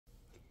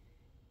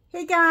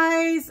Hey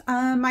guys,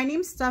 my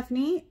name's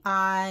Stephanie.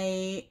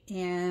 I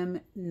am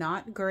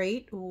not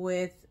great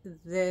with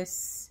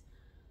this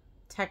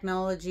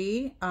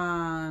technology,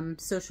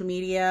 social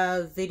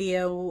media,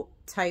 video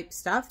type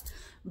stuff,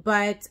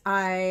 but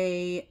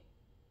I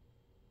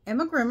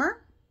am a groomer.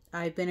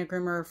 I've been a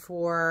groomer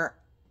for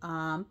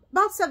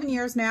about 7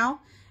 years now.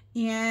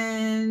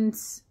 And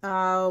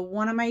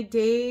one of my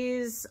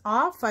days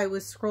off, I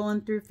was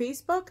scrolling through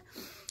Facebook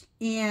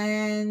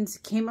and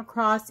came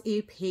across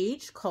a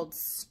page called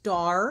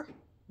Star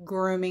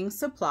Grooming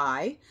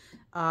Supply.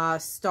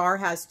 Star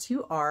has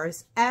 2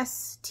 R's,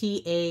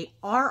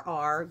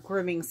 S-T-A-R-R,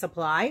 Grooming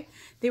Supply.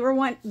 They were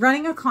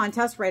running a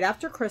contest right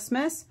after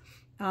Christmas.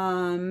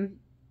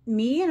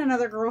 Me and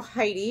another girl,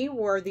 Heidi,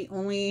 were the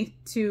only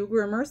 2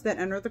 groomers that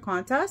entered the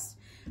contest.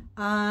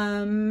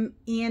 And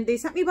they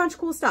sent me a bunch of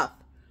cool stuff.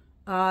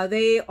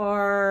 They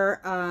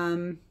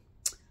are...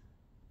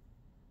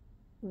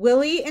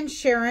 Willie and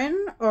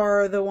Sharon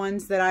are the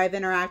ones that I've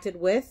interacted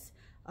with.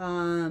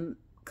 Come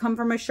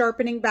from a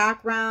sharpening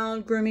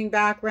background, grooming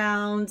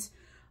background.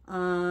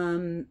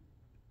 Have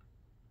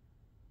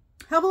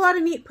a lot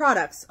of neat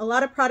products. A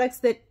lot of products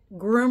that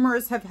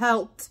groomers have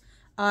helped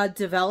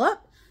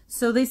develop.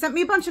 So they sent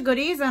me a bunch of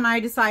goodies and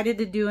I decided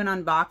to do an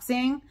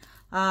unboxing.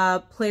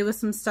 Play with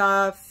some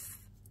stuff.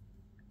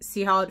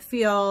 See how it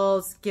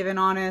feels. Give an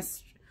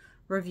honest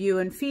review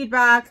and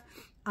feedback.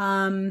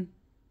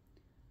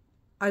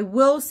 I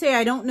will say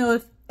I don't know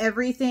if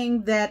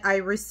everything that I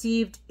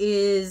received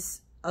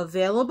is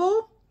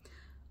available,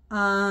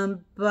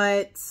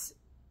 but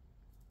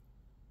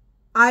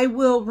I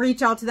will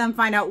reach out to them,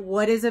 find out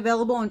what is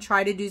available, and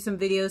try to do some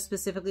videos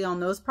specifically on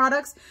those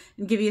products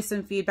and give you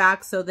some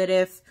feedback so that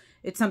if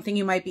it's something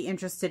you might be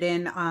interested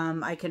in,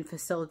 I can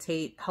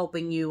facilitate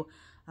helping you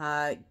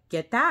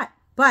get that.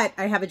 But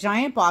I have a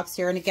giant box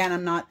here, and again,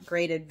 I'm not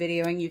great at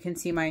videoing. You can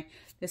see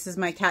this is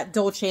my cat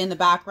Dolce in the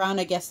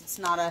background. I guess it's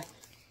not a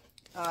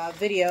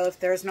video if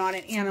there's not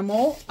an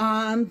animal,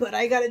 but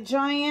I got a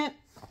giant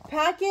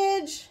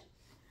package.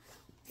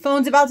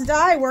 Phone's about to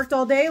die. I worked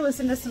all day,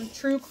 listened to some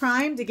true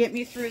crime to get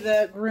me through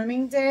the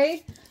grooming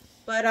day,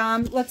 but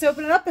let's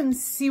open it up and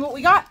see what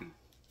we got.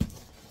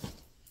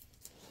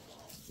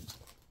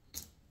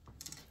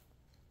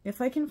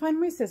 If I can find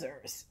my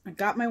scissors. I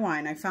got my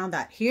wine. I found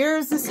that.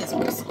 Here's the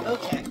scissors.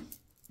 Okay.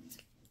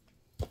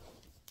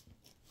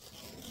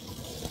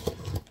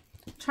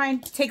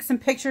 Trying to take some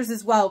pictures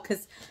as well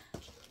because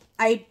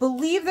I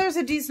believe there's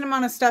a decent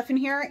amount of stuff in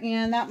here,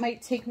 and that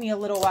might take me a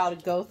little while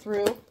to go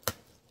through.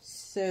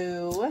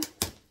 So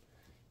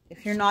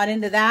if you're not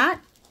into that,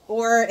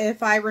 or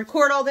if I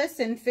record all this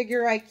and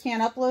figure I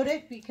can't upload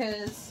it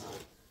because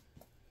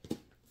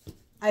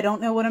I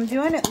don't know what I'm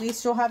doing, at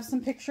least you'll have some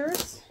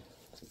pictures.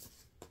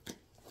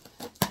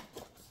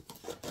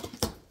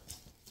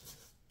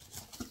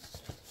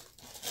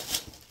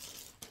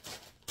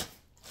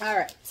 All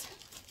right.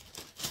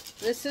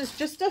 This is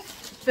just a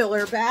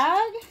filler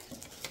bag.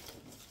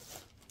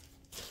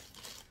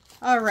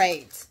 All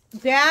right,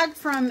 bag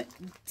from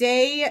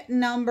day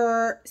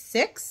number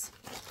 6.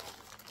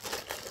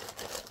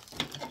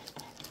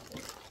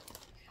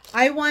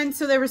 I won,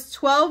 so there was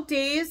 12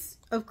 days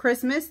of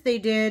Christmas. They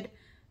did,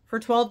 for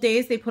 12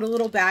 days, they put a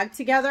little bag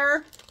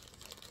together.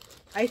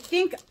 I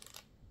think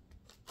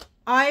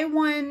I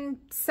won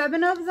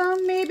 7 of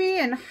them maybe,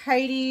 and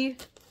Heidi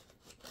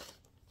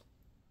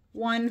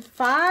won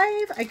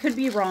 5. I could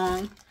be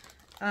wrong,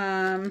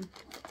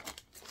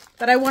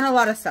 but I won a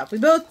lot of stuff.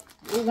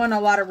 We won a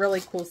lot of really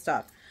cool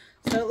stuff.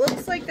 So it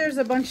looks like there's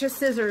a bunch of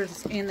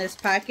scissors in this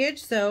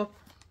package. So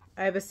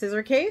I have a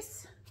scissor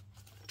case.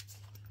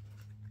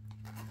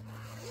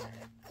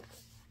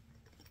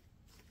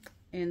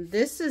 And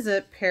this is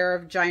a pair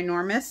of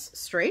ginormous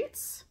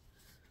straights.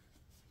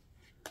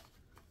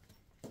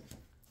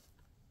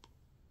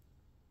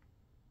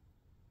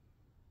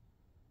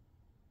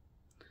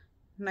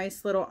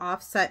 Nice little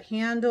offset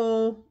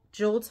handle,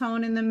 jewel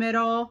tone in the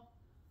middle.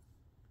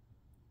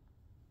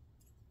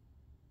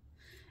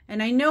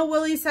 And I know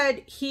Willie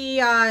said he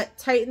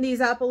tightened these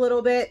up a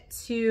little bit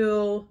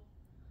to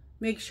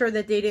make sure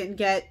that they didn't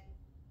get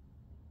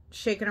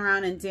shaken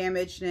around and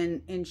damaged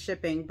in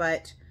shipping,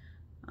 but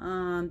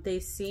they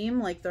seem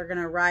like they're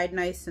gonna ride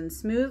nice and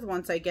smooth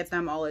once I get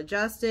them all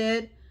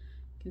adjusted.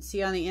 You can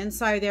see on the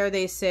inside there,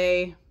 they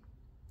say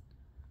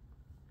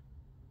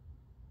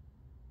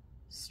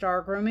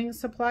Star Grooming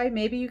Supply.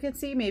 Maybe you can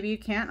see, maybe you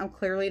can't. I'm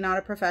clearly not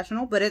a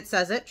professional, but it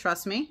says it,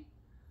 trust me.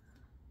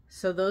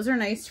 So those are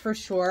nice for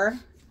sure.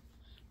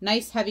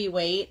 Nice heavy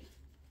weight.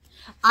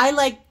 I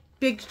like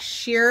big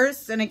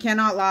shears, and I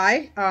cannot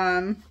lie.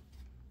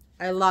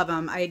 I love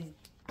them. I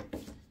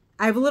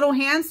have little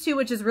hands too,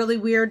 which is really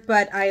weird,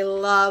 but I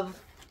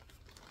love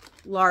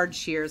large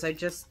shears. I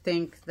just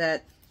think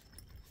that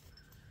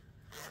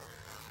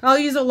I'll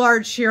use a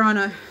large shear on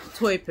a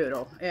toy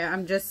poodle. Yeah,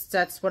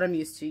 that's what I'm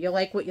used to. You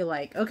like what you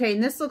like. Okay,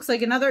 and this looks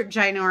like another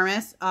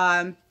ginormous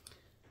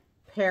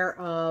pair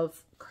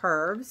of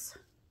curves.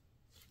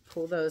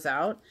 Pull those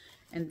out.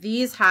 And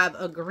these have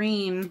a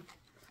green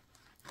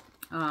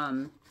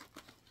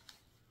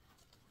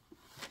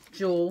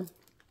jewel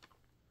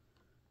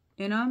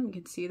in them. You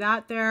can see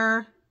that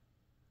there.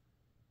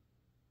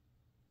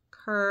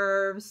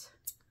 Curves.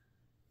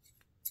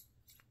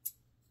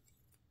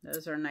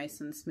 Those are nice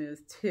and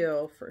smooth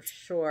too, for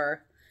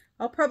sure.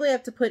 I'll probably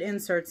have to put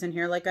inserts in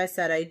here. Like I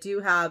said, I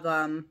do have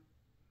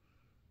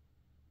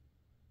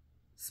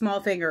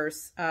small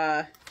fingers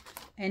and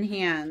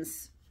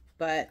hands,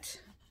 but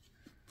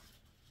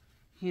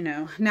you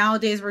know,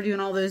 nowadays we're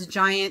doing all those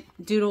giant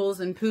doodles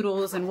and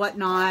poodles and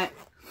whatnot.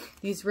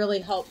 These really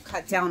help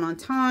cut down on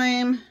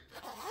time.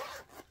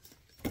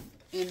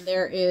 And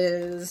there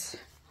is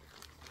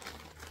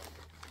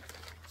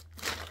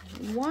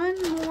one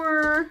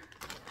more.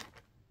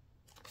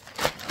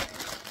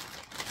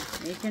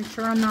 Making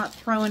sure I'm not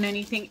throwing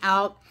anything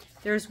out.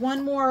 There's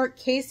one more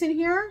case in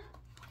here.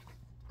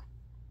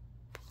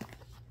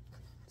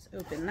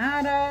 Let's open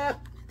that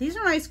up. These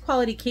are nice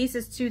quality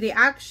cases too. They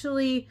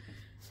actually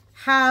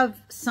have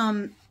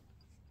some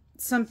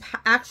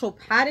actual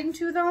padding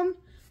to them.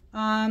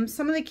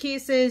 Some of the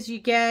cases you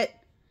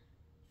get,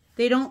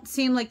 they don't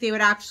seem like they would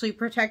actually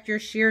protect your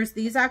shears.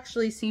 These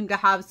actually seem to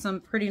have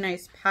some pretty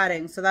nice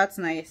padding, so that's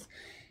nice.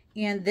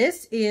 And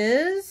this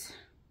is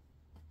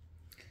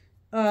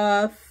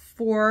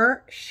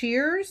 4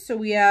 shears. So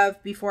we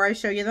have, before I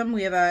show you them,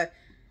 we have a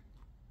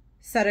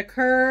set of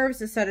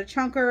curves, a set of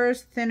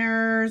chunkers,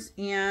 thinners,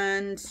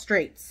 and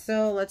straights.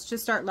 So let's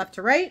just start left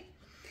to right.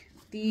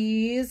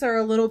 These are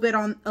a little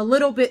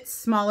bit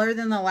smaller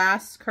than the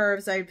last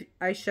curves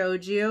I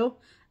showed you.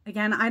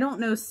 Again, I don't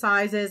know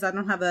sizes. I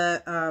don't have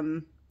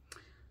a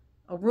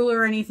ruler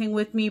or anything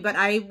with me, but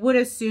I would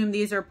assume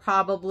these are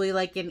probably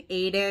like an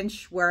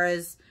 8-inch,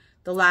 whereas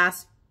the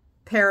last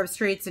pair of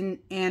straights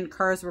and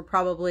curves were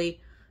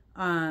probably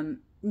 9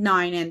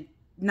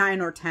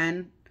 or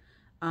 10.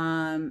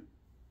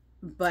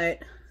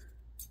 But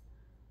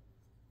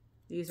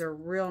these are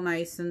real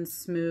nice and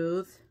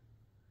smooth.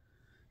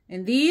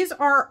 And these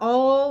are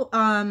all,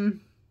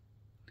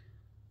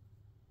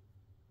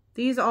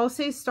 these all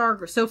say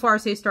so far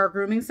say Star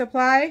Grooming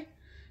Supply.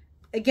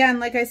 Again,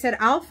 like I said,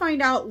 I'll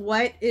find out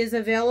what is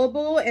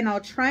available and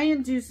I'll try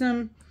and do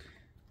some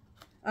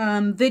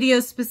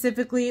videos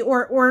specifically,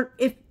 or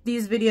if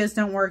these videos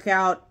don't work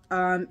out,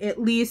 at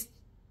least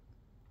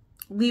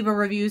leave a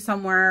review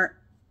somewhere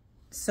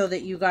so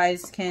that you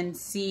guys can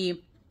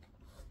see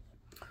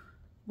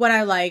what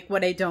I like,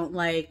 what I don't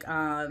like,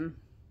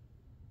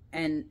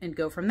 and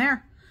go from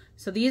there.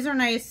 So these are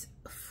nice,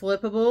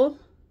 flippable,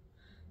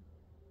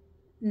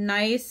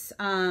 nice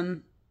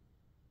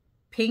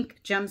pink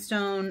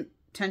gemstone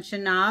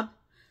tension knob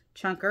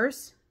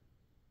chunkers.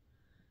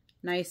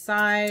 Nice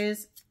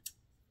size,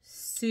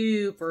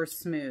 super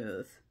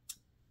smooth.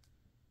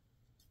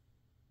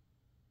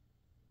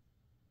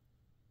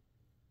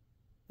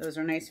 Those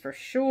are nice for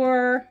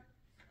sure.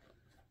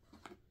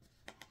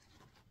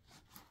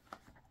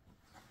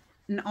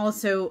 And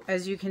also,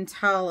 as you can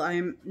tell,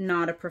 I'm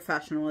not a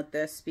professional at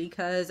this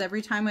because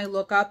every time I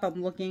look up,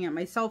 I'm looking at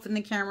myself in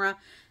the camera,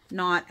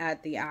 not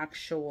at the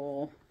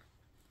actual,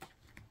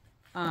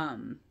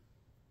 not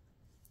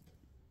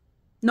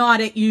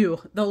at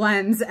you, the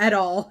lens at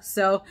all.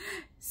 So,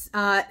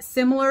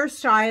 similar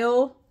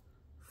style,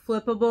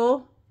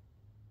 flippable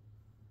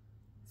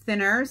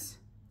thinners,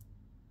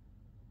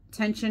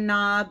 tension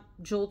knob,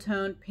 jewel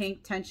tone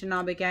pink tension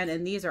knob again,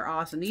 and these are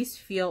awesome. These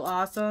feel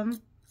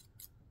awesome.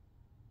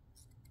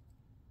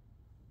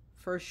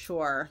 For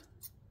sure.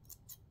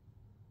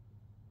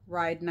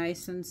 Ride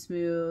nice and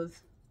smooth.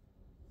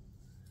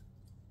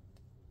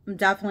 I'm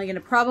definitely going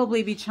to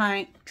probably be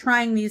trying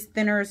these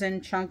thinners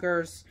and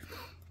chunkers.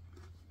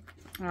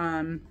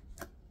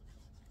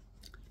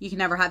 You can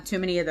never have too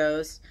many of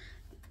those.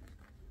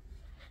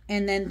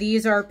 And then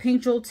these are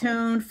pink jewel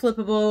tone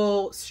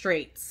flippable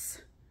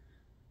straights.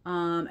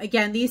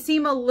 Again, these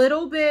seem a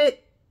little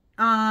bit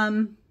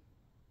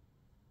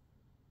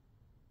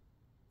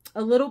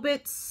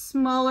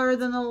smaller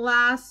than the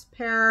last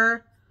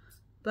pair,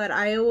 but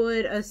I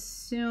would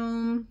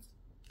assume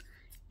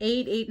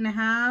 8,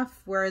 8.5,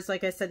 whereas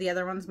like I said, the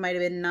other ones might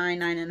have been 9,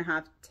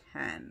 9.5,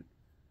 10.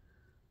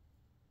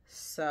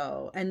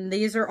 So, and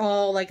these are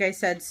all, like I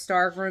said,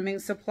 Star Grooming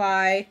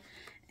Supply.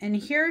 And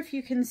here, if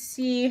you can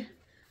see,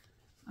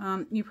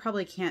 you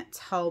probably can't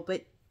tell,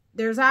 but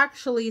there's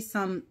actually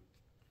some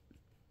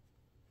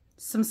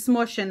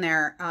smush in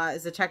there,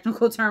 is a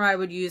technical term I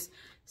would use.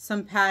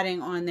 Some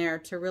padding on there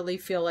to really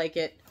feel like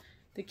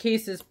the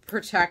cases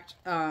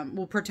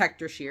will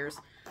protect your shears.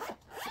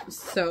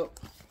 So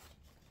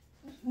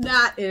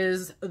that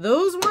is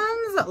those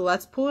ones.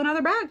 Let's pull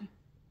another bag.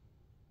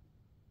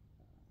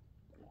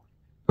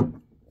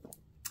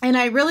 And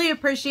I really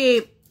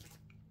appreciate,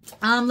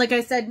 like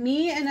I said,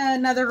 me and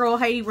another girl,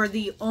 Heidi, were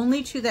the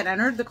only 2 that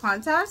entered the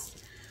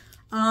contest.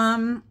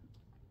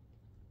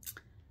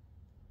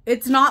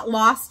 It's not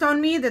lost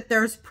on me that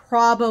there's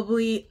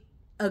probably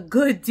a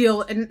good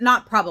deal, and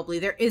not probably,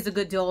 there is a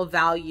good deal of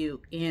value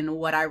in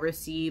what I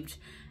received.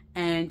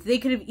 And they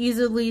could have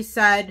easily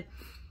said,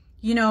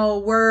 you know,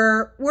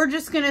 we're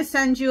just going to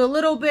send you a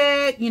little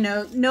bit, you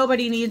know,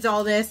 nobody needs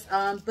all this.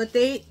 But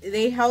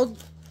they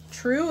held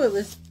true. It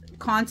was a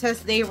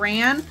contest they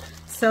ran.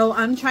 So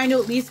I'm trying to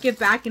at least give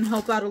back and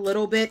help out a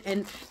little bit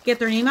and get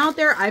their name out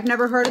there. I've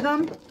never heard of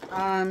them.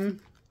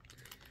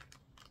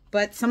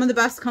 But some of the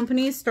best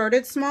companies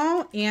started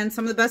small and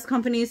some of the best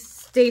companies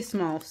stay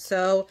small.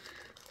 So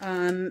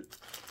I'd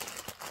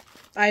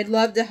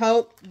love to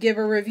help give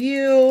a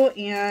review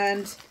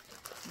and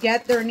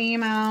get their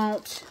name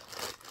out.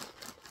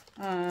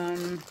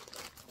 An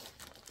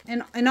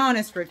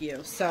honest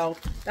review. So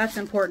that's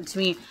important to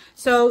me.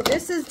 So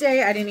this is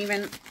day, I didn't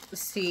even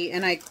see,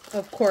 and I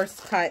of course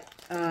cut,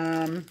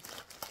 I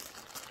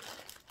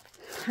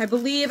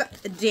believe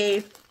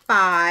day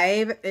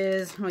 5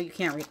 is, well, you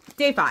can't read,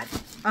 day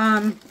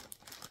 5.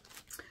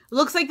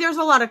 Looks like there's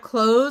a lot of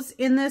clothes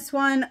in this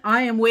one.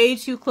 I am way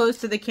too close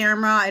to the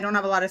camera. I don't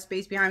have a lot of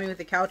space behind me with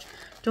the couch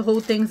to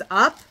hold things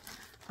up.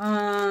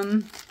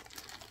 But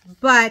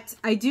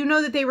I do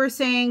know that they were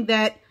saying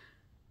that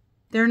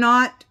they're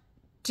not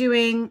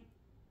doing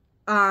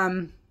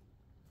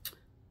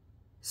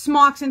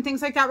smocks and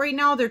things like that right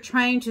now. They're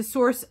trying to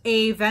source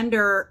a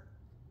vendor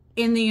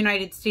in the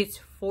United States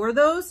for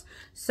those.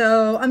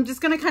 So I'm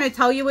just going to kind of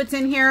tell you what's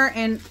in here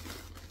and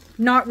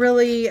not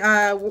really,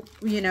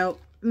 you know,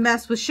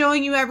 mess with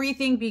showing you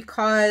everything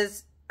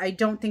because I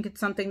don't think it's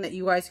something that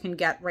you guys can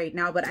get right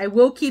now. But I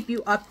will keep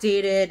you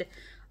updated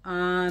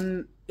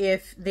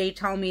if they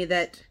tell me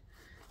that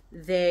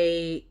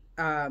they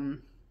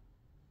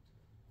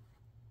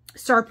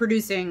start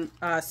producing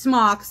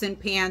smocks and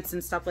pants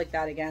and stuff like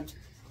that again.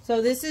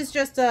 So this is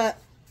just a,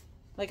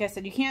 like I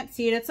said, you can't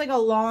see it. It's like a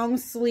long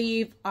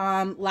sleeve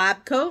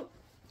lab coat.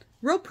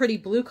 Real pretty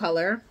blue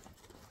color.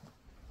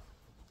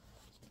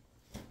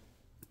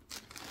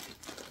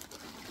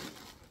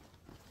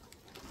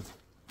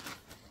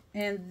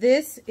 And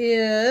this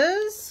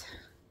is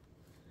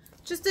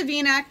just a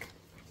V-neck.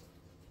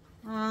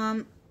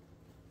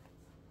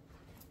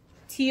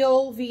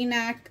 Teal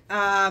V-neck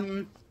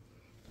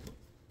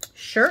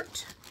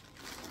shirt.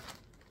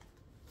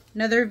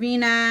 Another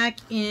V-neck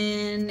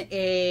in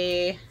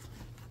a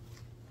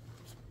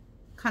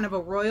kind of a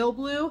royal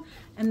blue.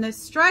 And the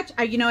stretch,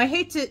 you know, I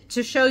hate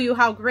to show you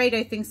how great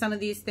I think some of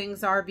these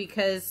things are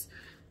because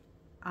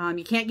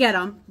you can't get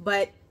them.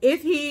 But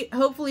if he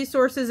hopefully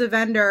sources a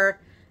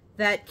vendor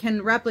that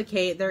can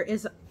replicate, there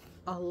is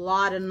a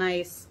lot of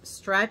nice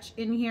stretch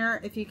in here.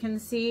 If you can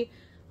see,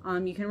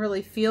 you can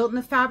really feel it in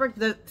the fabric.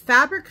 The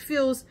fabric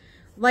feels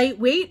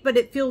lightweight, but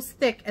it feels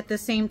thick at the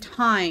same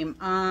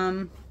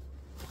time.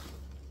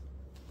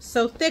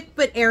 So thick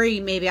but airy,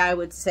 maybe I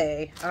would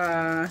say.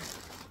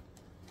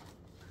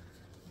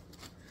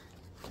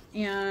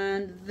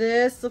 And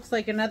this looks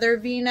like another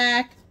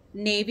V-neck,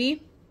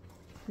 navy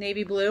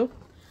blue.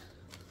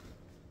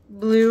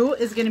 Blue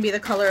is going to be the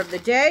color of the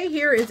day.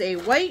 Here is a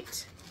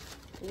white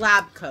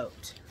lab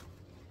coat.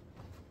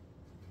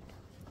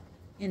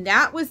 And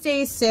that was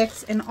day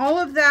 6. And all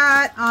of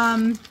that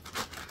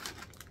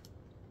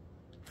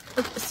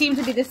seemed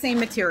to be the same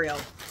material.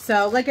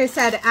 So like I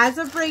said, as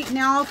of right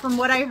now, from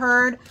what I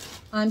heard,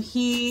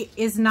 he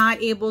is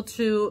not able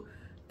to,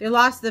 they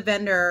lost the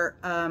vendor,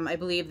 I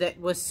believe, that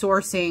was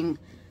sourcing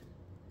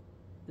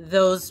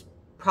those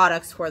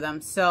products for them.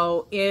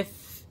 So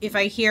if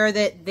I hear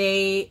that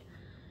they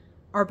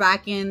are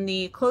back in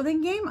the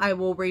clothing game, I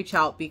will reach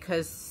out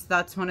because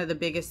that's one of the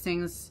biggest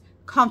things.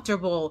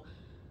 Comfortable,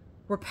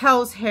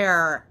 repels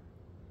hair,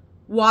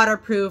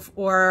 waterproof,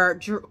 or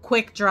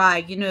quick dry,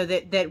 you know,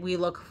 that we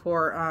look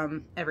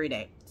for every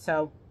day.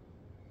 So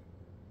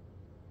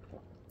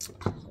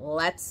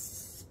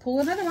let's pull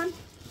another one.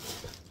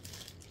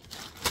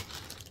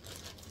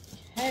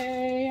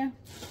 Okay.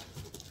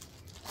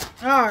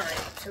 All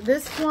right, so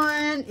this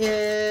one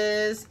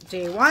is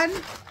day 1.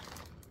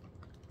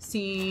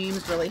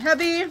 Seems really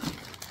heavy.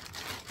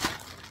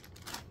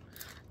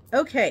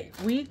 Okay,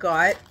 we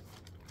got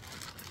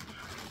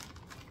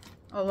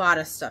a lot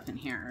of stuff in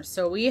here.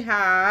 So we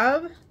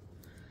have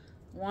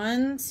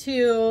 1,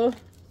 2,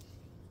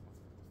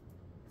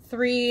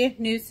 3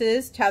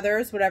 nooses,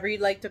 tethers, whatever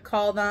you'd like to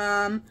call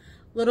them.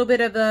 A little bit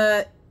of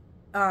a,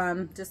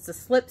 just a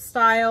slip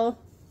style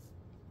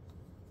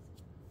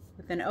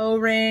with an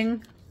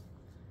O-ring.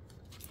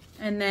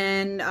 And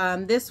then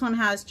this one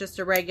has just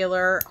a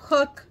regular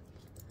hook.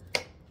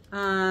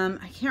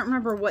 I can't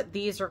remember what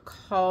these are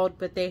called,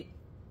 but they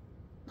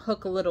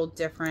hook a little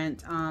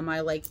different. I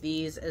like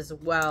these as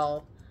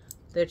well.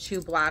 The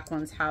 2 black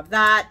ones have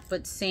that,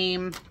 but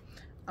same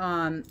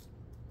loop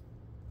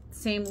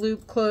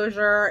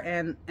closure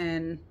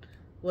and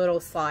little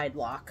slide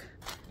lock.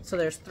 So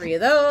there's 3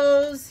 of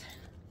those.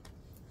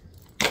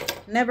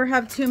 Never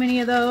have too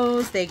many of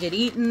those. They get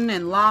eaten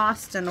and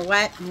lost and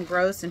wet and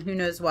gross and who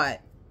knows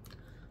what.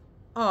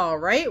 All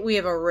right, we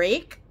have a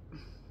rake.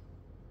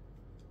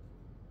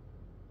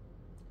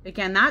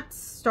 Again, that's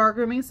Star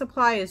Grooming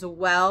Supply as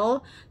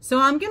well.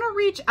 So I'm going to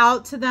reach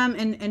out to them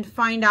and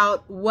find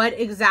out what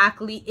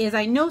exactly is.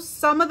 I know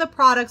some of the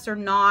products are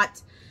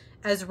not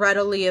as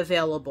readily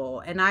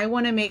available. And I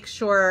want to make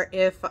sure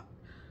if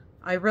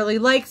I really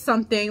like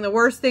something, the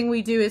worst thing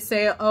we do is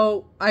say,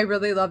 oh, I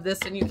really love this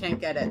and you can't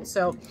get it.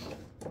 So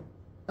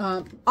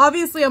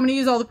Obviously I'm going to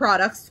use all the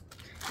products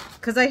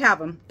because I have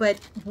them, but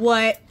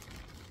what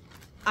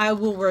I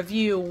will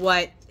review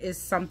what is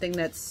something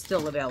that's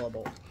still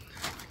available.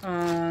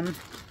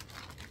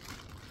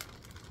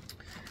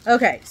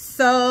 Okay,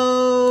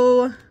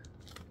 so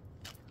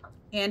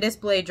Andis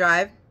blade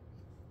drive,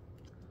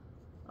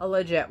 a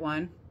legit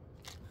one,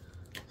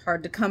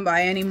 hard to come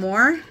by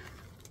anymore.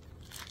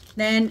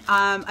 Then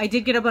I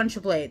did get a bunch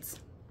of blades.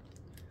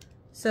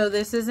 So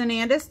this is an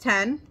Andis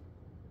 10.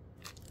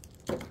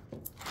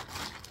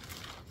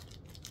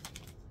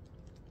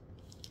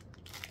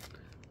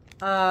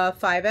 Uh,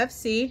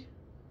 5FC.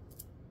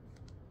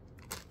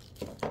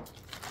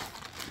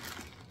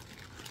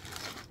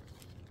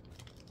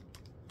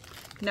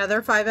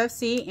 Another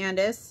 5FC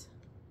Andis.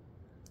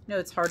 No,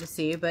 it's hard to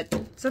see, but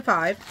it's a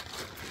 5.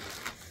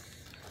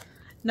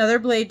 Another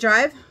blade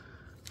drive.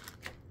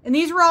 And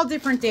these were all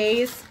different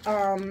days.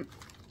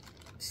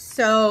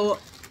 So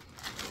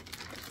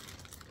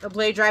a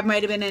blade drive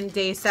might have been in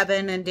day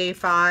 7 and day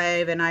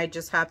 5, and I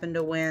just happened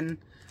to win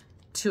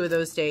 2 of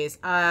those days.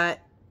 10.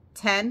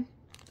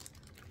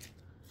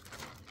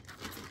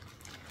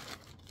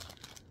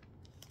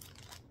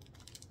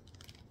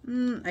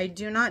 I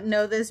do not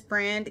know this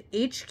brand.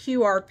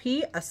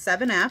 HQRP, a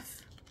 7F.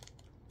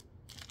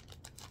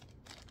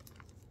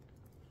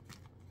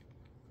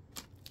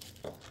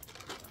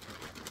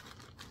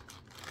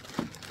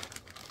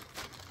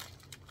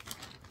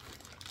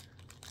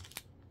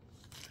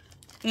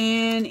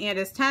 And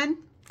Andis 10.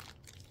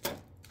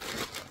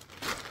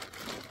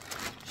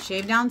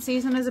 Shave down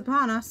season is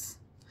upon us.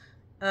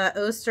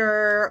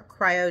 Oster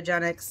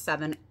Cryogenic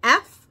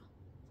 7F.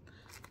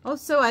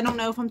 Also, I don't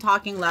know if I'm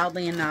talking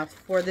loudly enough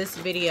for this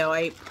video.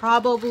 I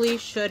probably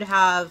should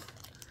have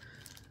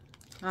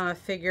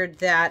figured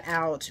that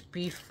out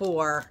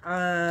before.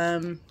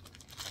 4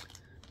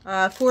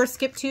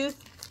 skip tooth.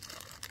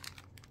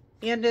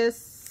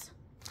 Andis.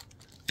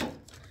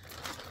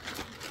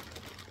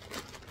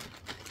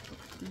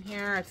 In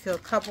here, I feel a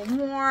couple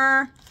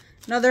more.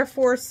 Another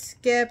 4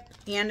 skip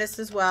Andis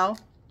as well.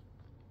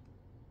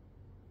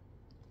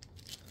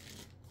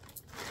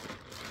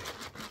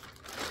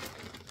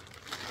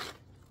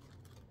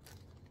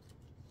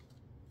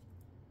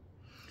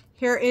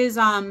 Here is,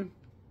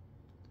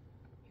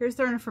 here's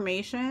their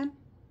information.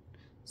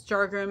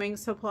 Star Grooming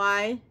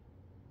Supply. You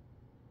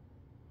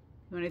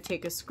want to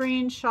take a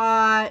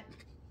screenshot.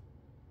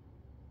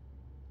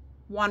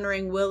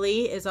 Wandering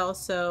Willie is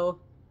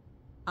also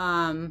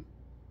another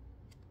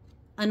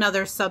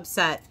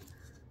subset.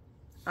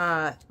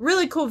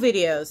 Really cool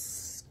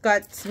videos.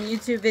 Got some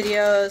YouTube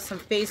videos, some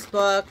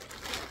Facebook.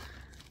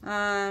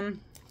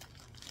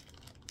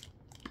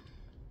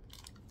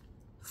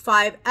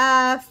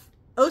 5F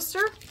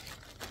Oster.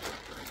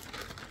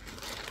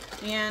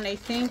 And I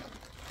think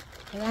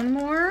one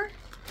more.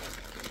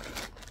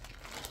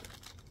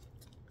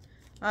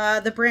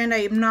 The brand I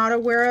am not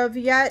aware of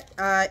yet.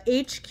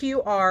 HQRP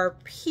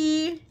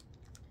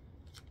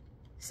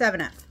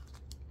 7F.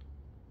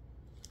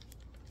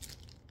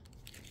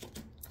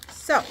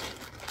 So,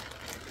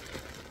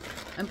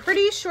 I'm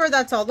pretty sure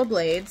that's all the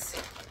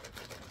blades.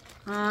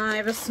 I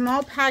have a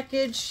small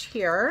package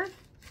here.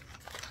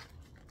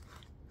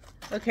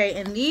 Okay,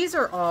 and these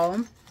are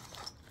all,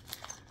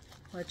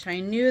 which I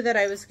knew that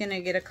I was going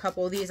to get a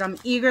couple of these. I'm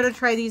eager to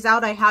try these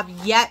out. I have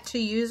yet to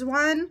use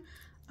one.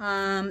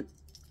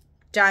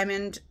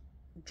 Diamond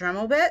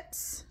Dremel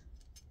bits.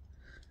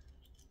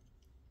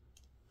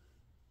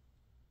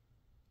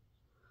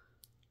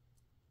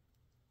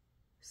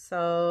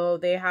 So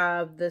they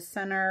have the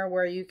center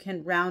where you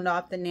can round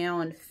off the nail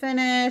and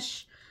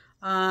finish.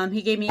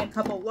 He gave me a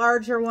couple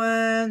larger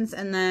ones,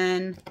 and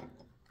then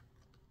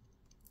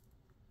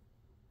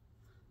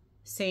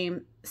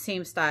same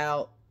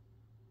style,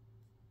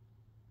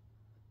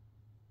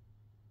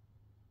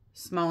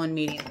 small and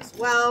medium as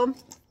well.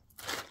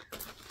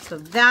 So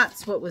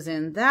that's what was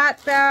in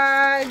that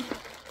bag.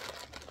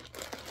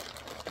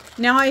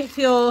 Now I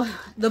feel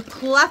the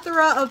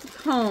plethora of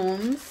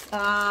combs,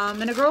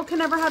 and a girl can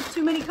never have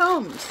too many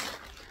combs.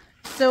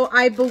 So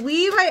I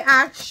believe I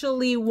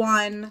actually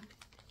won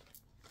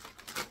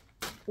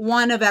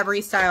one of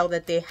every style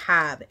that they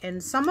have.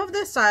 And some of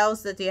the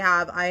styles that they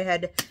have I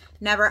had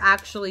never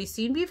actually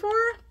seen before.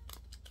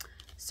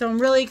 So I'm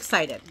really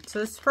excited. So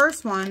this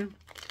first one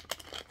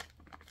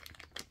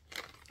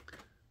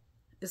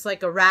is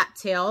like a rat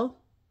tail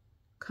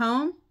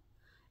comb.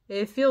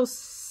 It feels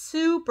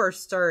super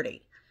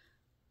sturdy.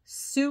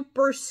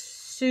 Super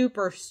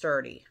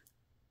sturdy.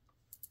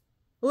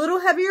 A little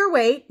heavier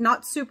weight,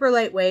 not super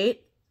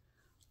lightweight.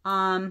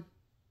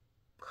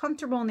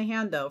 Comfortable in the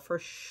hand though, for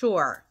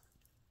sure.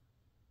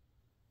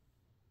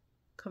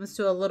 Comes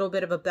to a little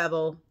bit of a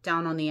bevel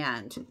down on the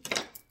end.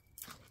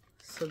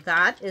 So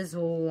that is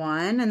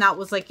one, and that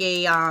was like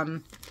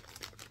a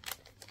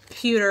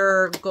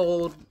pewter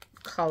gold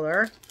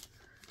color.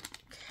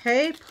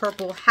 Okay,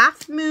 purple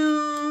half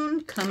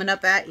moon coming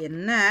up at you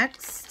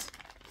next.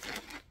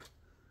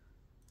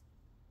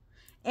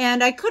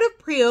 And I could have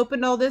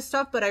pre-opened all this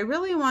stuff, but I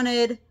really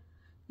wanted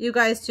you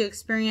guys to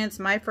experience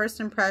my first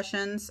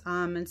impressions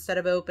instead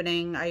of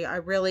opening. I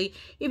really,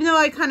 even though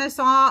I kind of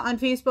saw on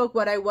Facebook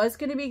what I was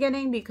going to be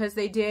getting, because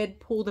they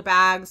did pull the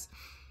bags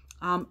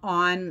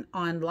on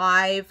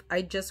live,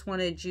 I just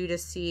wanted you to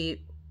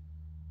see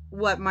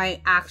what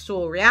my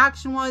actual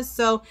reaction was.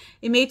 So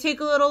it may take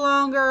a little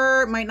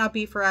longer, it might not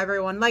be for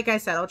everyone. Like I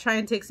said, I'll try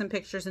and take some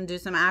pictures and do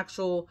some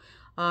actual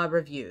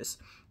reviews.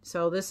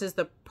 So this is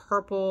the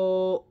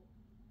purple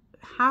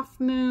half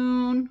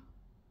moon.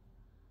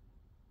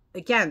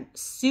 Again,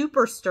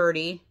 super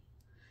sturdy,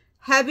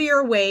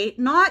 heavier weight,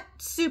 not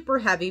super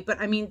heavy,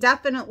 but I mean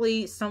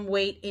definitely some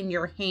weight in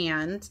your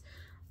hand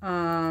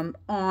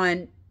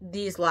on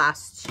these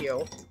last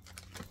two.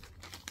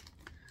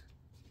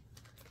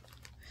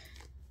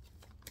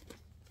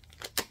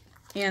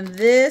 And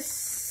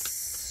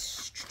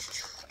this,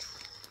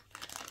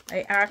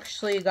 I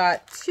actually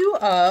got two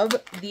of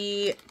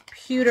the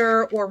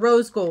pewter or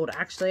rose gold.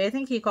 Actually, I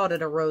think he called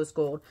it a rose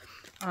gold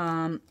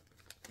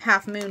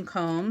half moon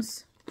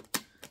combs.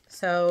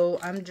 So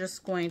I'm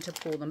just going to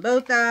pull them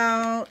both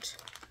out.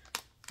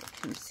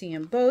 You can see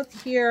them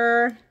both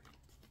here.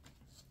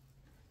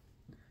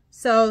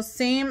 So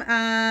same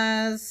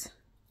as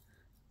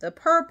the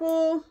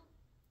purple.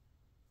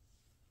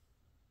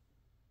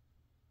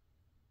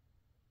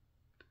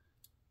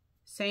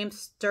 Same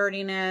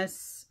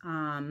sturdiness,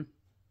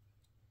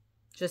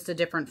 just a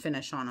different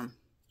finish on them.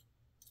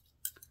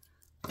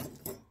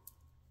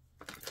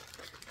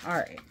 All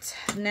right,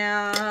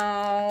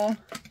 now,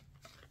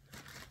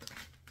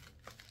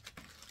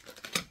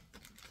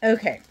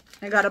 okay,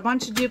 I got a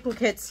bunch of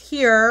duplicates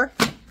here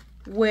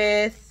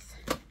with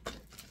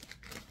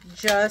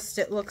just,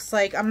 it looks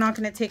like, I'm not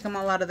going to take them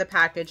all out of the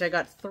package. I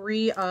got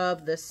 3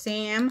 of the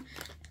same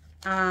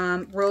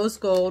rose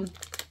gold,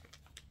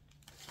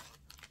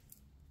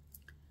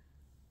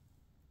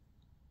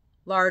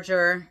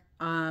 larger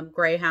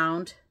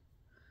greyhound,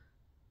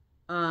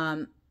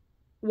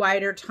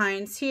 wider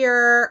tines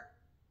here,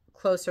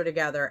 closer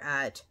together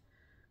at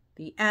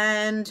the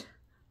end.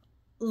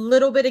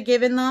 Little bit of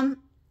give in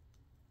them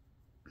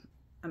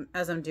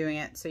as I'm doing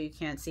it, so you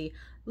can't see.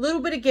 A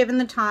little bit of give in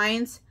the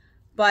tines,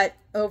 but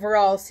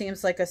overall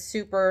seems like a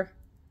super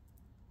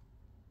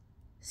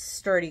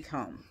sturdy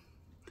comb.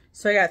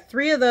 So I got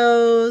 3 of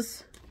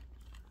those.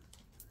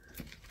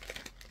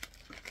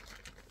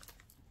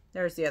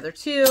 There's the other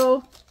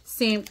 2,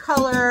 same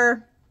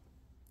color.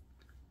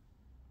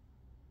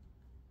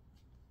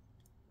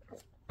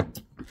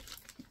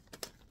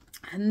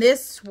 And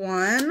this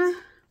one,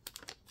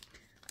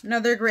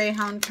 another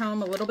greyhound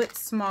comb, a little bit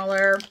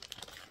smaller.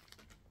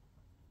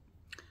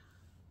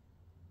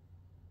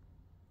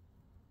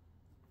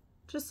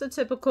 Just a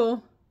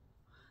typical,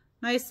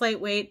 nice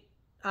lightweight,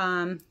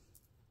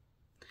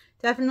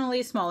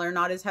 definitely smaller,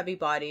 not as heavy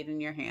bodied in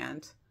your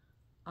hand,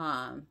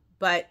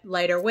 but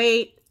lighter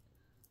weight.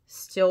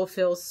 Still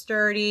feels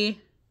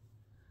sturdy.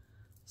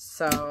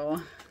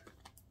 So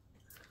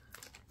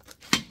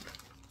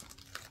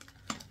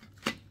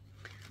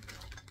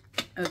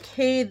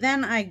okay,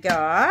 then I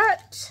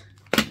got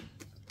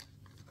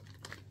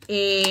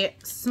a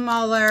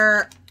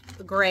smaller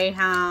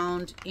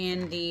greyhound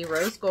in the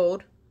rose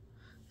gold.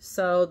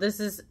 So this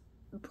is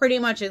pretty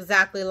much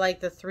exactly like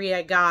the 3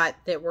 I got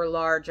that were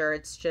larger.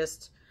 It's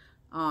just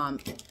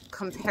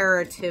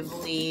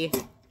comparatively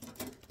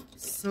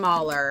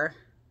smaller.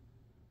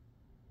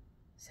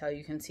 How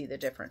you can see the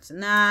difference in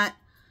that.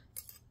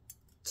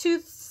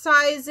 Tooth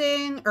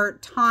sizing or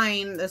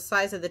tine, the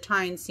size of the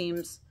tine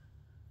seems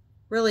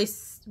really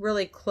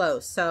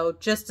close. So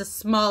just a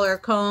smaller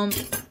comb,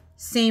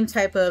 same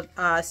type of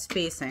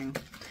spacing.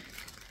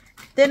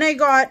 Then I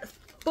got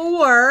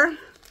 4,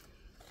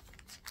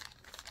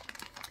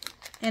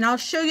 and I'll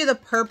show you the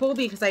purple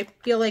because I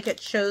feel like it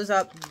shows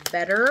up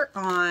better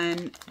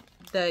on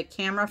the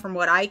camera from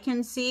what I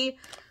can see.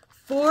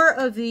 4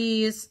 of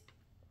these.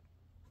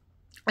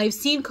 I've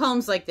seen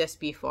combs like this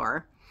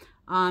before,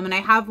 and I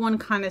have one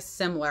kind of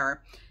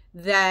similar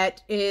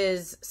that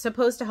is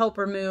supposed to help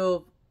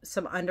remove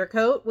some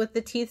undercoat with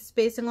the teeth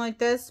spacing like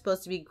this.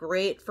 Supposed to be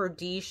great for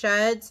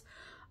D-sheds.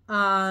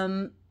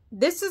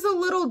 This is a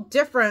little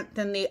different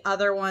than the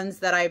other ones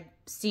that I've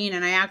seen,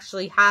 and I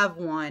actually have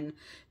one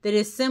that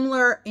is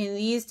similar in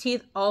these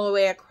teeth all the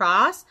way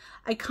across.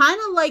 I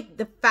kind of like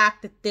the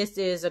fact that this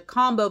is a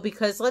combo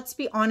because, let's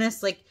be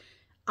honest, like,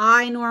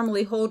 I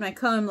normally hold my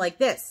comb like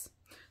this.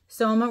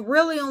 So I'm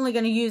really only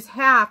going to use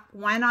half.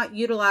 Why not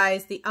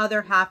utilize the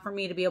other half for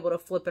me to be able to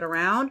flip it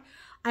around?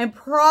 I'm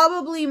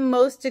probably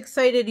most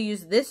excited to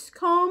use this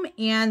comb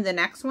and the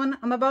next one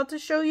I'm about to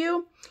show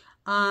you.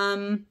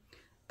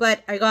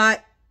 But I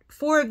got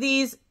 4 of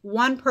these,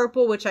 1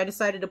 purple, which I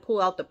decided to pull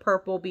out the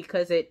purple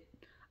because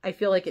I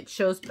feel like it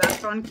shows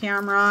best on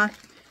camera,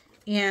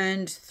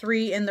 and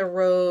 3 in the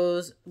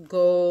rose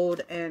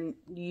gold, and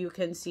you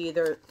can see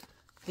they're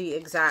the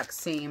exact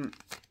same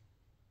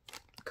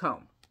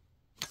comb.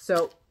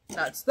 So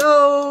that's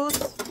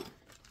those.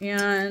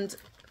 And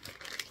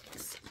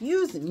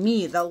excuse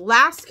me, the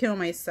last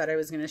comb I said I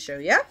was going to show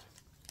you,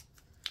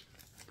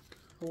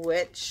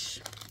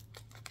 which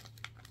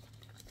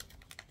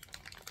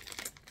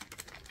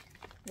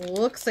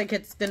looks like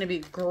it's going to be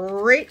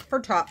great for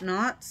top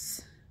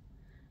knots.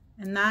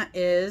 And that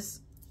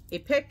is a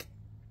pick.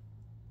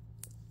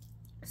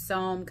 So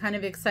I'm kind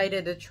of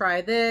excited to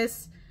try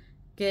this,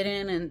 get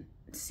in and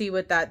see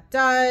what that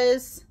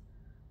does.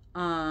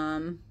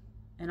 And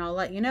I'll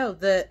let you know.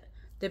 The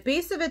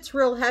base of it's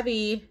real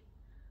heavy.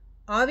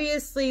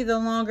 Obviously, the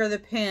longer the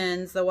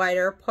pins, the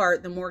wider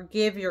apart, the more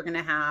give you're going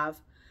to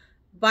have.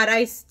 But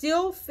I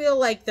still feel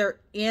like they're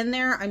in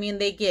there. I mean,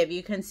 they give.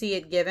 You can see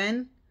it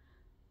given.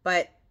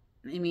 But,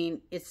 I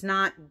mean, it's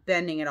not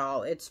bending at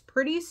all. It's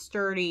pretty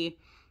sturdy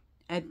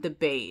at the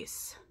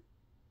base,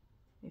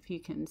 if you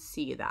can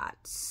see that.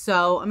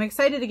 So, I'm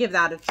excited to give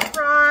that a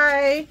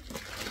try.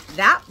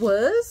 That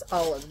was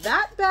all of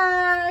that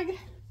bag.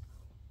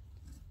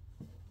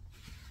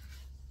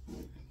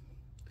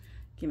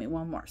 Give me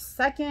one more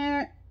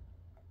second.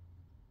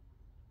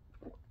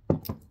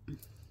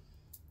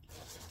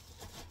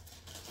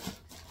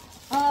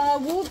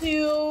 We'll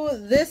do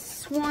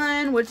this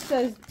one, which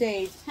says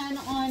day 10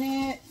 on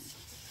it.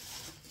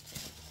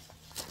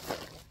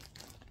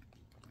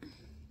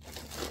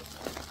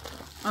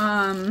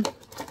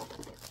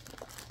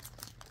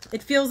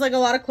 It feels like a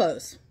lot of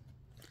clothes.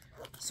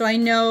 So I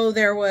know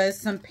there was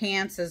some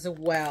pants as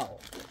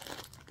well.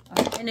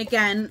 And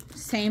again,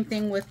 same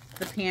thing with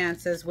the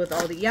pants as with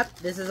all the, yep,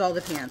 this is all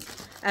the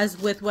pants. As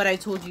with what I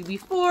told you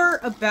before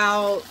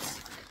about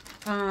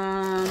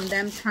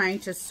them trying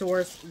to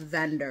source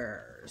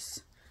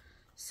vendors.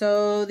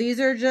 So these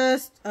are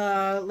just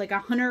like a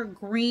hunter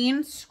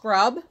green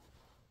scrub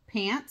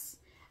pants.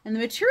 And the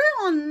material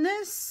on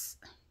this,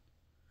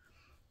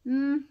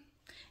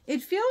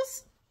 it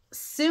feels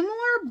similar,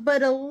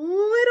 but a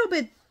little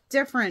bit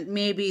different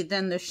maybe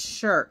than the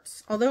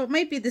shirts. Although it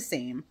might be the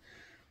same.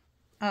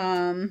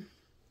 Pair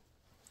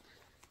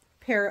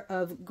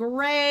of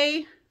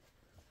gray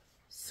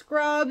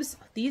scrubs.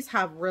 These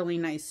have really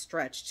nice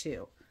stretch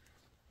too.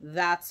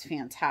 That's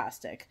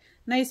fantastic.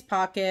 Nice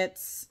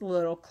pockets,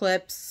 little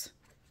clips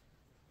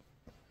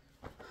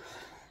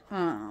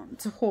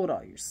to hold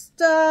all your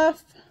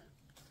stuff.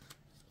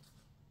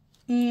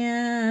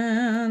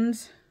 And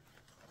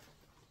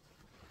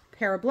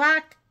pair of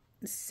black,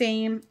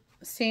 same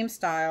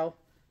style,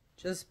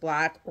 just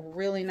black,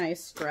 really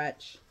nice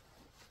stretch.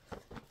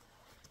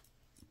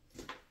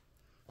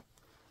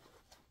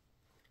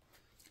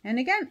 And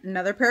again,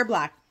 another pair of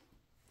black.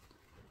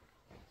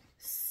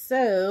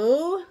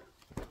 So,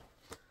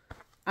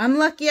 I'm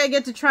lucky I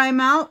get to try them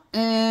out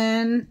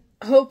and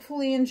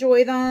hopefully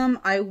enjoy them.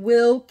 I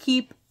will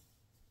keep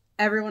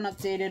everyone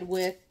updated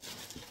with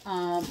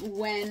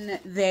when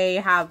they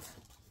have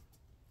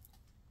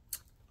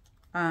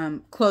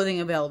clothing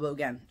available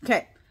again.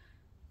 Okay.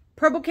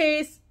 Purple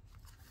case,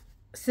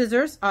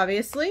 scissors,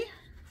 obviously.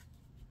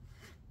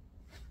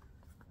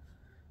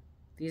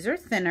 These are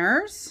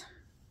thinners.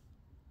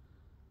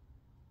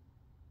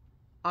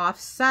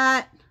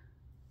 Offset,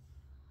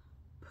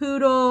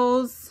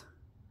 poodles,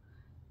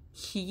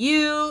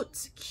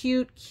 cute,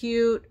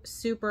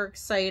 super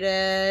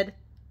excited.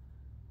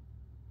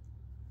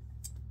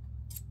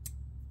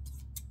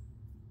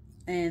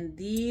 And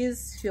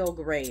these feel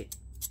great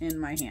in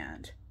my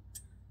hand.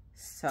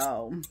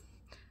 So,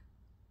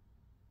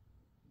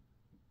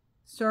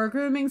 Store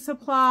Grooming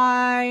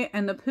Supply,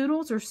 and the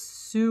poodles are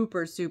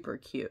super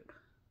cute.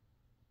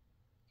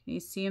 Can you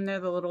see them there,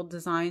 the little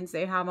designs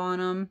they have on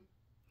them?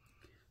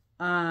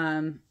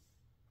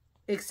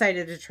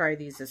 Excited to try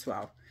these as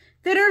well.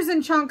 Thinners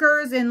and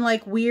chunkers and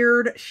like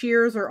weird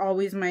shears are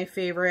always my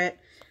favorite.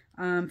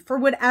 For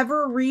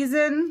whatever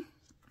reason,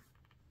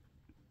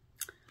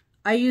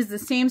 I use the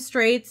same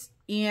straights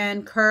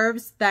and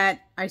curves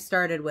that I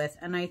started with.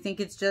 And I think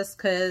it's just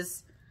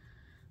because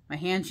my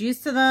hand's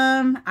used to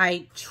them.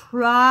 I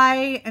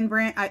try and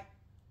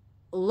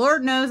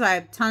Lord knows I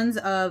have tons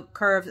of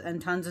curves and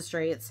tons of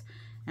straights.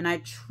 And I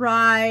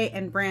try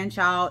and branch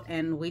out,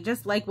 and we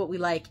just like what we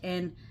like.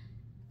 And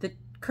the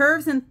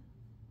curves and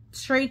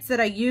straights that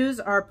I use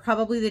are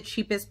probably the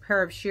cheapest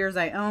pair of shears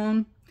I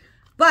own.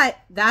 But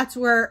that's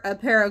where a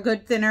pair of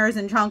good thinners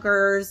and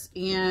chunkers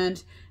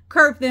and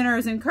curve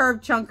thinners and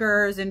curve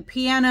chunkers and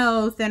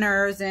piano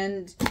thinners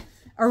and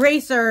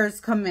erasers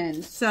come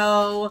in.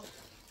 So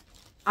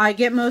I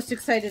get most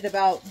excited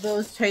about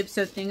those types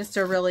of things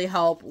to really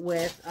help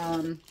with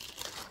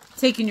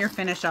taking your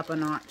finish up a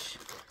notch.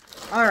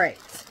 All right.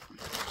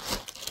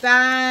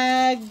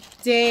 Bag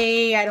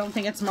day, I don't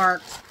think it's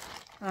marked.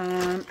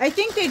 I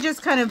think they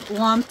just kind of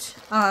lumped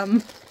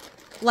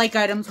like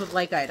items with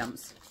like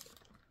items.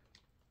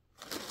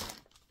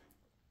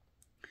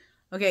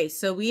 Okay,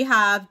 so we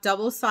have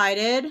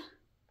double-sided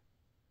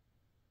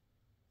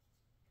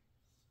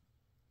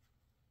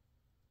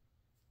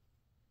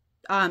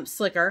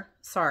slicker.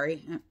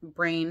 Sorry,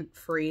 brain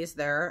freeze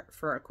there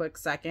for a quick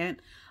second.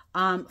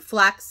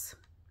 Flex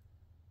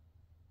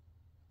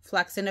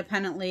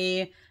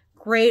independently.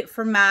 Great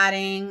for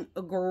matting,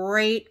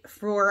 great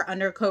for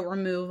undercoat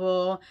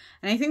removal.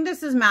 And I think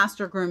this is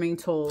Master Grooming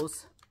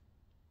Tools,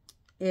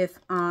 if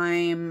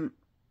I'm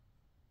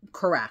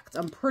correct.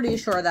 I'm pretty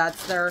sure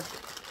that's their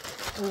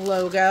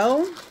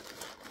logo.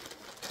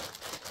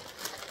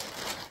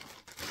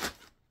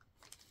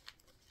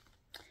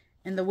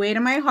 And the way to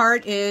my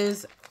heart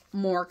is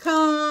more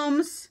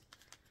combs.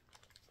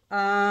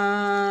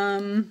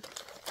 And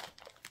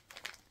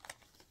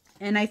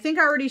I think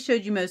I already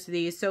showed you most of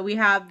these. So we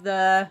have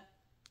the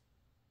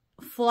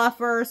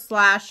fluffer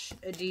slash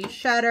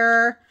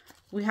de-shedder.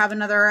 We have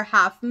another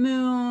half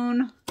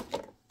moon.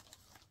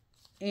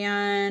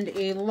 And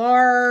a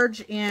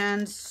large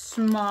and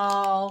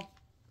small,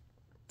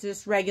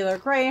 just regular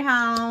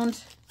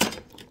greyhound.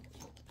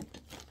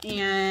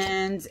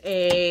 And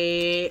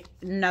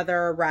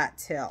another rat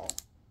tail,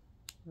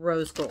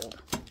 rose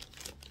gold.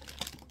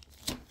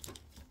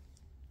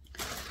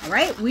 All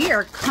right, we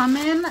are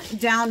coming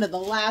down to the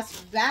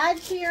last bag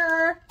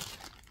here.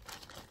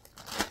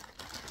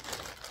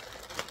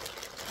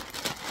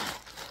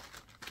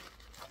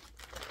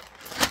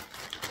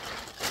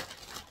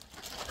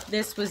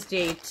 This was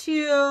day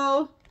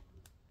 2.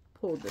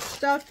 Pulled the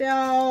stuff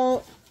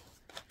out.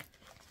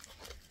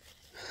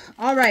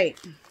 All right.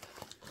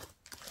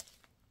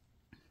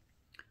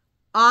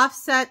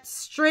 Offset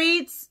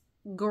straights,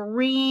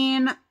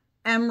 green,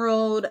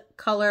 emerald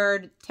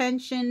colored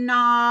tension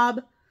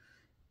knob.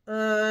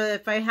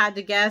 If I had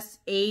to guess,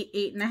 8,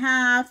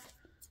 8.5.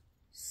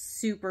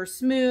 Super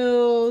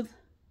smooth.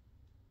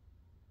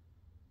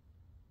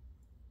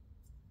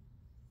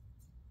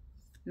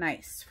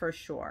 Nice for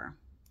sure.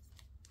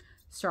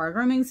 Star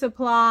Grooming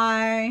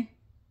Supply.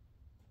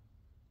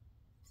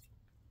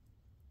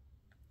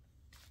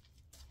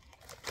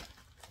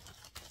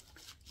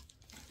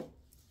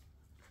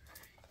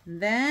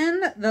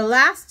 Then the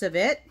last of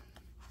it,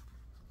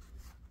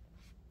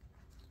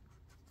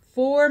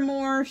 4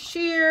 more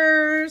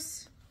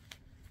shears.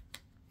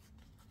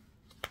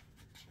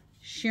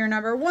 Shear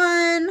number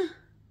 1,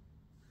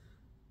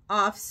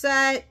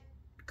 offset,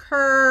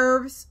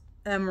 curves,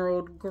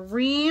 emerald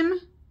green,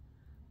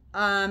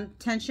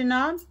 tension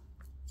knob.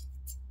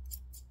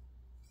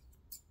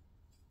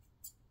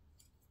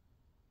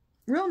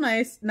 Real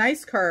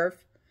nice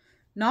curve.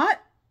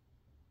 Not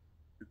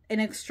an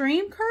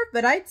extreme curve,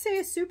 but I'd say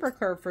a super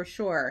curve for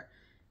sure.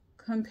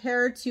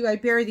 Compared to, I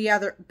buried the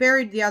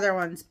other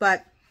ones,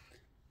 but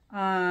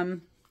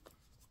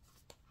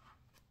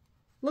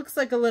looks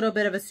like a little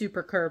bit of a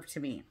super curve to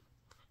me.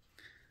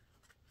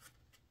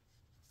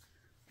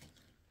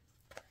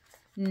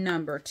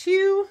 Number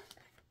 2,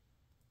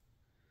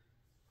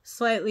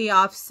 slightly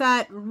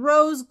offset,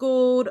 rose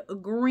gold,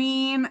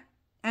 green,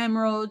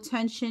 emerald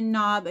tension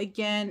knob.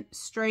 Again,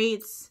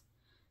 straights.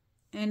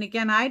 And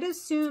again, I'd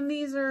assume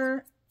these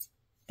are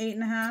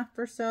 8.5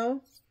 or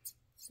so.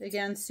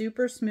 Again,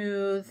 super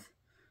smooth.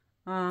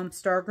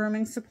 Star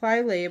Grooming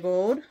Supply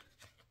labeled.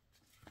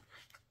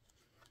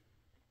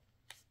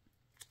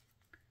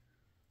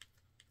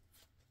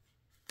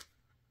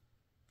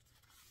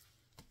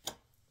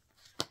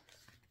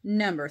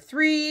 Number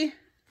 3.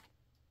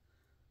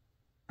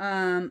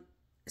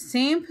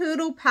 Same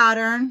poodle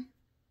pattern.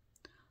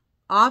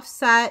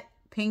 Offset,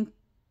 pink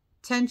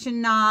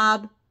tension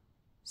knob,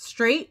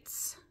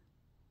 straights.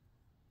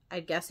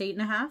 I guess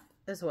 8.5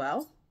 as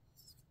well.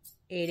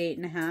 8,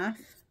 8.5.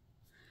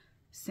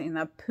 Saying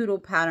that poodle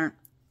pattern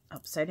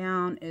upside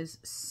down is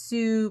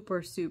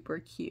super, super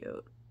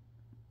cute.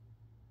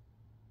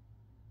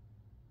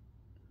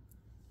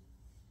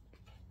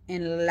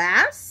 And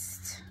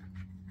last,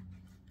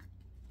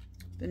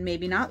 but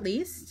maybe not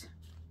least,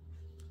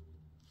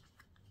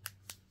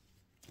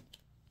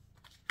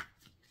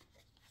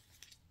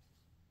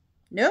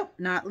 nope,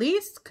 not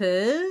least,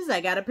 because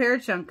I got a pair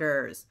of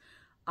chunkers.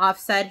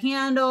 Offset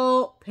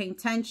handle, pink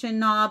tension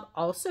knob,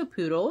 also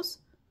poodles.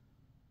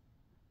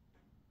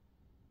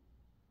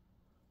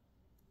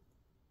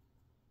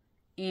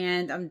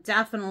 And I'm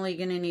definitely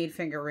going to need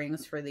finger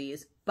rings for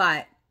these,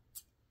 but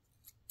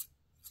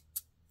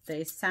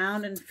they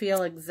sound and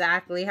feel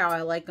exactly how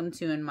I like them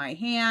to in my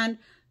hand.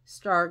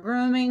 Star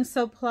Grooming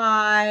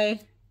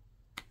Supply.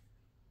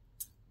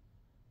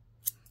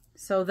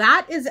 So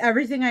that is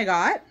everything I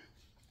got.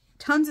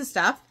 Tons of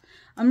stuff.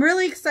 I'm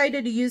really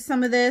excited to use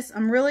some of this.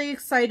 I'm really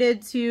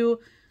excited to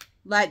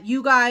let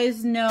you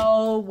guys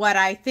know what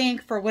I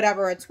think for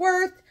whatever it's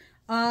worth.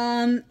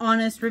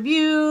 Honest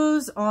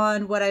reviews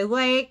on what I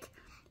like.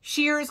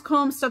 Shears,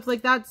 combs, stuff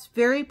like that's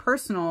very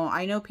personal.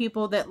 I know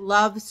people that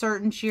love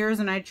certain shears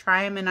and I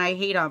try them and I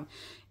hate them.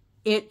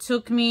 It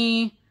took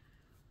me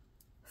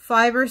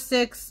 5 or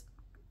 6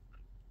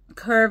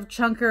 curved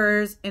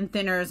chunkers and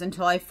thinners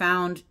until I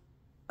found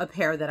a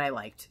pair that I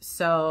liked.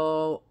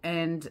 So,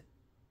 and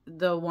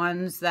the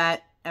ones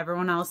that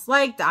everyone else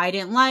liked, I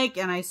didn't like,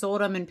 and I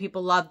sold them and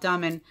people loved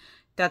them, and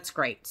that's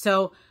great.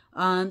 So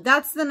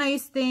that's the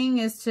nice thing,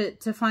 is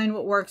to find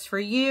what works for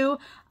you.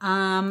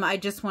 I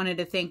just wanted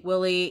to thank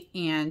Willie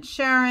and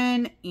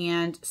Sharon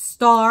and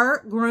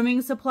Star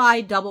Grooming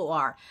Supply, double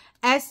R,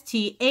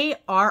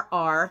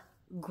 STARR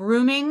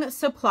Grooming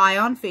Supply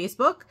on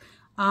Facebook,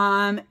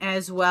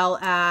 as well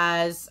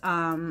as,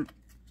 I'm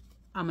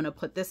going to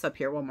put this up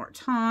here one more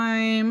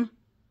time.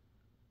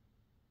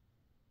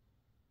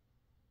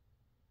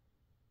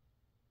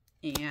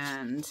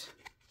 And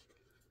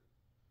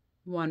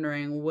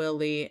Wondering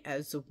Willie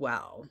as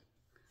well.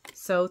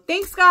 So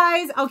thanks,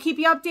 guys. I'll keep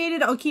you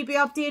updated. I'll keep you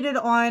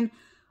updated on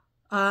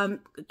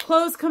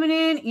clothes coming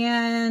in,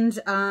 and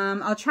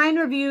I'll try and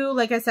review,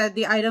 like I said,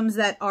 the items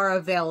that are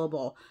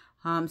available,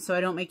 so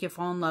I don't make you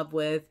fall in love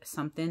with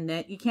something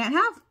that you can't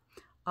have.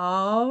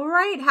 All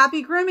right,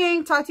 happy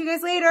grooming. Talk to you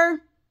guys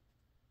later.